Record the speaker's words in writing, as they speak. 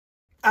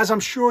As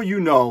I'm sure you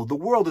know, the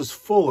world is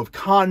full of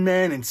con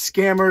men and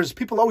scammers,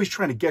 people always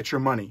trying to get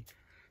your money.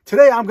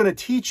 Today, I'm going to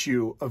teach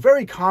you a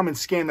very common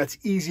scam that's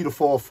easy to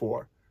fall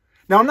for.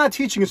 Now, I'm not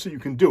teaching it so you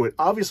can do it.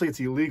 Obviously, it's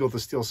illegal to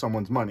steal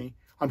someone's money.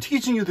 I'm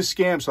teaching you the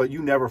scam so that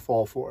you never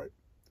fall for it.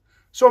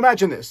 So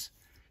imagine this.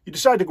 You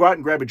decide to go out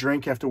and grab a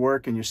drink after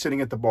work and you're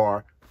sitting at the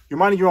bar. You're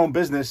minding your own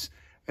business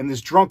and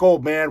this drunk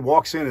old man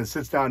walks in and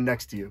sits down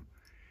next to you.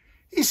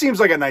 He seems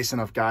like a nice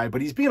enough guy,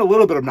 but he's being a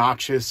little bit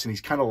obnoxious and he's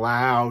kind of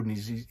loud and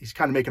he's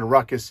kind of making a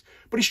ruckus,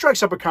 but he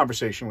strikes up a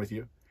conversation with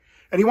you.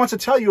 And he wants to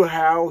tell you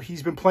how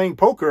he's been playing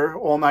poker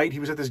all night. He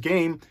was at this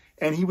game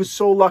and he was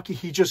so lucky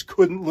he just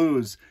couldn't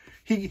lose.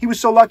 He was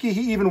so lucky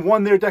he even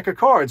won their deck of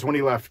cards when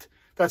he left.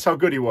 That's how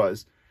good he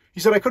was. He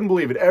said, I couldn't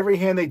believe it. Every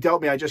hand they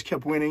dealt me, I just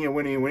kept winning and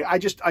winning and winning. I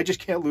just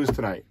can't lose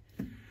tonight.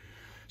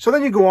 So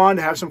then you go on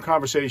to have some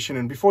conversation,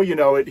 and before you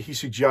know it, he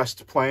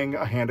suggests playing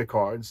a hand of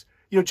cards,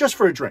 just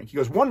for a drink. He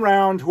goes, 1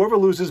 round, whoever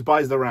loses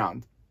buys the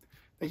round.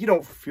 Now, you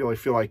don't feel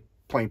like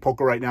playing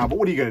poker right now, but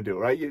what are you going to do,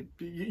 right?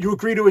 You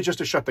agree to it just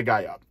to shut the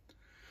guy up.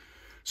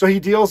 So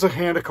he deals a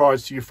hand of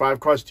cards to you, 5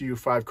 cards to you,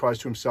 5 cards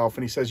to himself,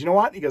 and he says, you know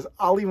what? He goes,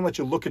 I'll even let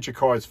you look at your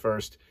cards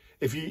first.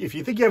 If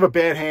you think you have a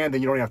bad hand,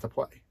 then you don't have to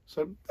play.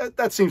 So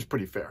that seems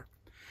pretty fair.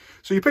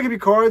 So you pick up your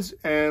cards,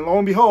 and lo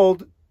and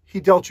behold, he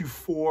dealt you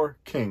 4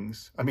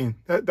 kings. I mean,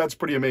 that's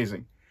pretty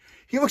amazing.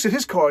 He looks at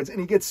his cards, and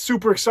he gets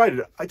super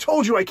excited. I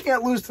told you I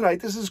can't lose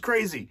tonight. This is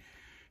crazy.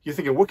 You're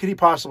thinking, what could he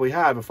possibly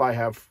have if I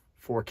have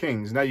 4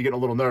 kings? Now you're getting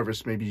a little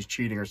nervous. Maybe he's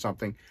cheating or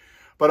something.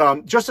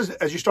 But just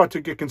as you start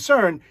to get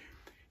concerned,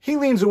 he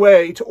leans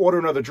away to order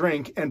another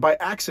drink, and by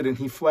accident,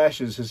 he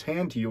flashes his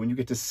hand to you, and you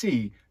get to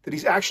see that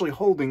he's actually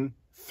holding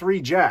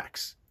 3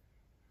 jacks.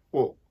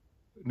 Well,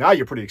 now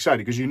you're pretty excited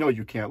because you know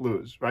you can't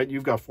lose, right?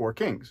 You've got 4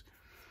 kings.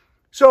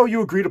 So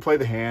you agree to play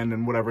the hand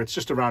and whatever. It's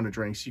just a round of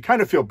drinks. You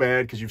kind of feel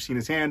bad because you've seen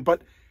his hand,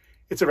 but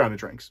it's a round of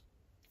drinks.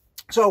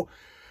 So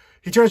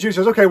he turns to you and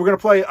says, okay, we're going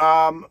to play.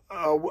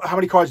 How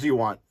many cards do you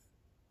want?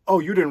 Oh,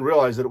 you didn't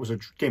realize that it was a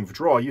game of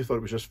draw. You thought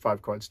it was just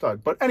 5-card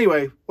stud. But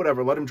anyway,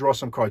 whatever. Let him draw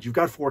some cards. You've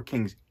got 4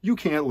 kings. You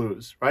can't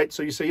lose, right?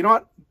 So you say, you know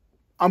what?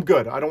 I'm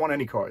good. I don't want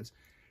any cards.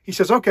 He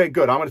says, okay,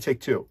 good. I'm going to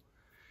take 2.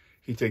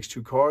 He takes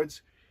 2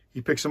 cards. He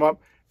picks them up,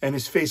 and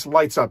his face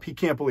lights up. He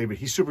can't believe it.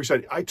 He's super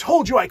excited. I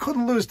told you I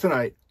couldn't lose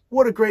tonight.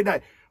 What a great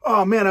night.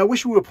 Oh, man, I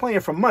wish we were playing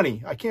for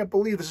money. I can't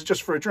believe this is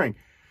just for a drink.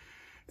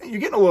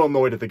 You're getting a little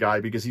annoyed at the guy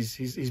because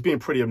he's being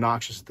pretty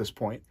obnoxious at this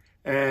point.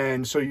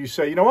 And so you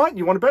say, you know what?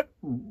 You want to bet?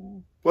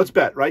 Let's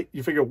bet, right?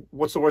 You figure,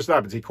 what's the worst that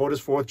happens? He caught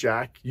his 4th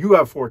jack. You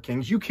have 4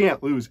 kings. You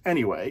can't lose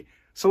anyway.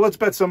 So let's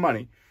bet some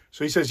money.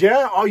 So he says,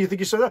 yeah? Oh, you think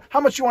you said that? How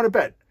much you want to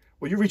bet?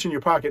 Well, you reach in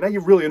your pocket. Now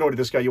you're really annoyed at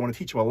this guy. You want to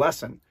teach him a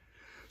lesson.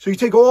 So you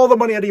take all the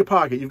money out of your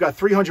pocket. You've got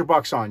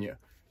 $300 on you.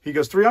 He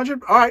goes,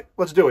 300? All right,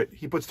 let's do it.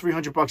 He puts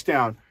 $300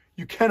 down.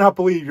 You cannot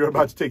believe you're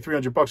about to take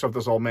 $300 off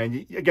this old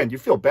man. Again, you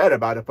feel bad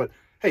about it, but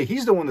hey,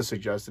 he's the one that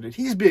suggested it.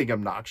 He's being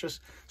obnoxious.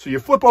 So you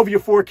flip over your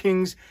 4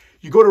 kings.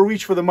 You go to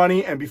reach for the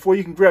money, and before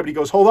you can grab it, he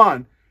goes, hold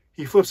on.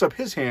 He flips up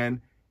his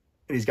hand,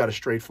 and he's got a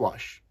straight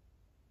flush.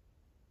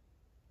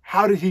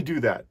 How did he do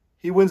that?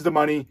 He wins the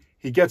money.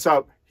 He gets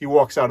up. He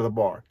walks out of the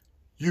bar.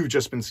 You've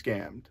just been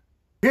scammed.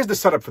 Here's the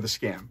setup for the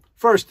scam.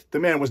 First, the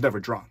man was never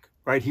drunk,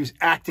 right? He was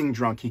acting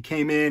drunk. He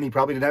came in. He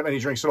probably didn't have any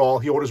drinks at all.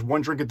 He orders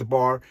 1 drink at the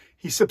bar.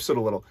 He sips it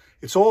a little.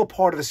 It's all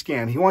part of the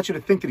scam. He wants you to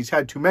think that he's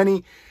had too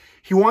many.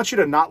 He wants you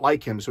to not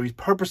like him, so he's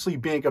purposely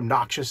being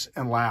obnoxious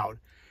and loud.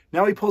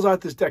 Now he pulls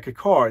out this deck of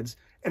cards,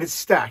 and it's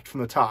stacked from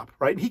the top,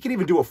 right? And he can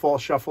even do a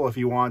false shuffle if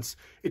he wants.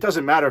 It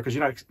doesn't matter because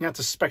you're not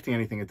suspecting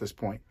anything at this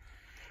point.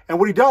 And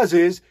what he does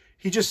is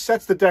he just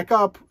sets the deck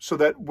up so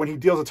that when he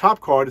deals a top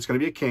card, it's going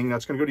to be a king.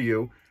 That's going to go to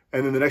you.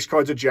 And then the next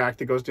card's a jack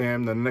that goes to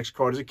him. Then the next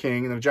card is a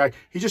king and then a jack.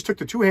 He just took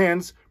the 2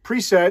 hands,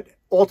 preset,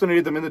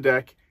 alternated them in the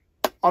deck,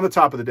 on the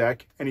top of the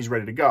deck, and he's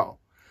ready to go.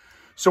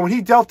 So when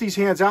he dealt these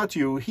hands out to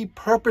you, he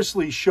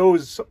purposely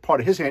shows part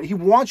of his hand. He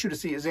wants you to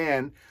see his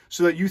hand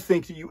so that you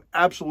think that you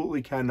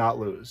absolutely cannot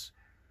lose.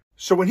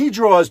 So when he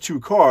draws 2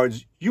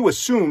 cards, you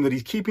assume that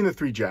he's keeping the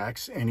 3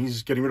 jacks and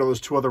he's getting rid of those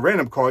 2 other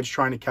random cards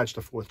trying to catch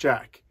the 4th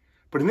jack.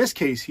 But in this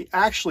case, he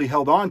actually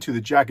held on to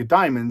the jack of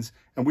diamonds,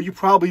 and what you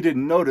probably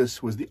didn't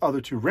notice was the other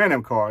 2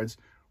 random cards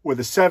were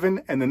the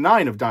 7 and the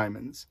 9 of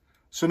diamonds.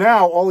 So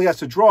now all he has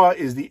to draw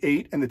is the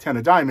 8 and the 10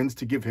 of diamonds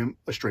to give him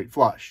a straight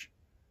flush.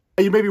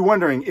 Now you may be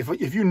wondering,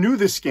 if you knew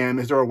this scam,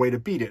 is there a way to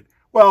beat it?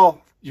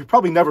 Well, you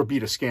probably never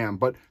beat a scam,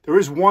 but there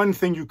is one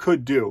thing you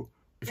could do.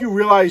 If you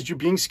realized you're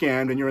being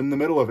scammed and you're in the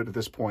middle of it at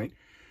this point,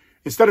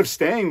 instead of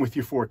staying with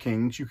your 4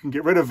 kings, you can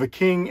get rid of a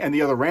king and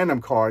the other random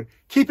card,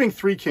 keeping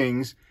 3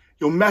 kings.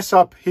 You'll mess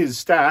up his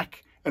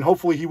stack, and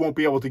hopefully he won't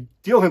be able to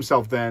deal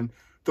himself then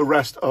the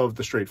rest of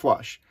the straight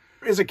flush.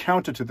 There is a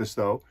counter to this,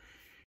 though.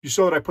 You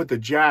saw that I put the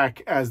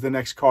jack as the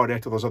next card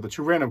after those other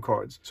 2 random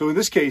cards. So in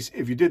this case,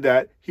 if you did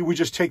that, he would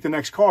just take the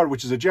next card,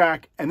 which is a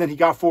jack, and then he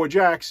got 4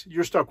 jacks.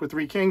 You're stuck with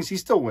 3 kings. He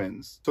still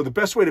wins. So the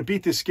best way to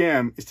beat this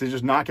scam is to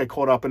just not get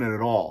caught up in it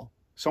at all.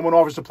 Someone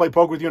offers to play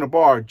poker with you in a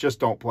bar, just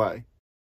don't play.